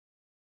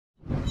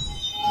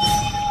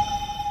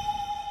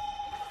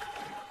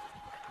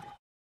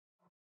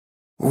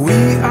We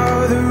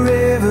are the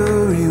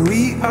revelry,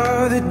 we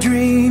are the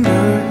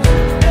dreamers.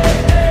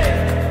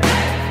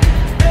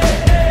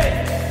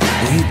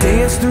 We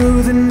dance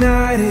through the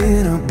night,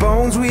 in our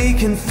bones we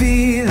can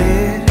feel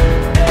it.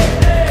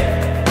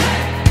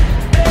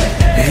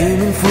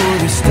 Aiming for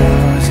the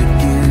stars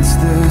against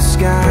the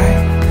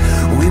sky.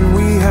 When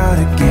we are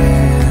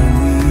together,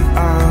 we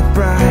are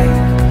bright.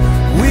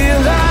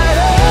 We'll light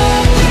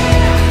up.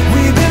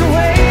 We've been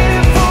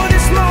waiting for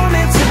this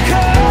moment to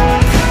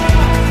come.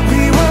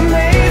 We were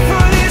made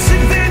for this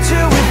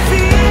adventure. We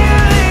feel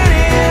it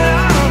in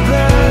our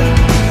blood.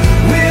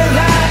 We'll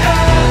light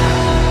up.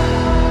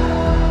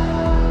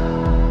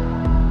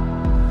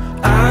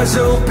 Eyes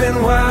open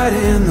wide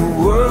and the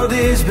world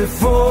is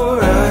before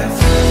us.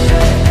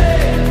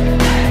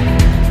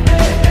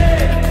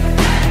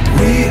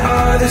 We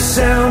are the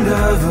sound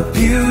of a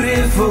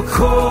beautiful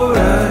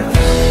chorus.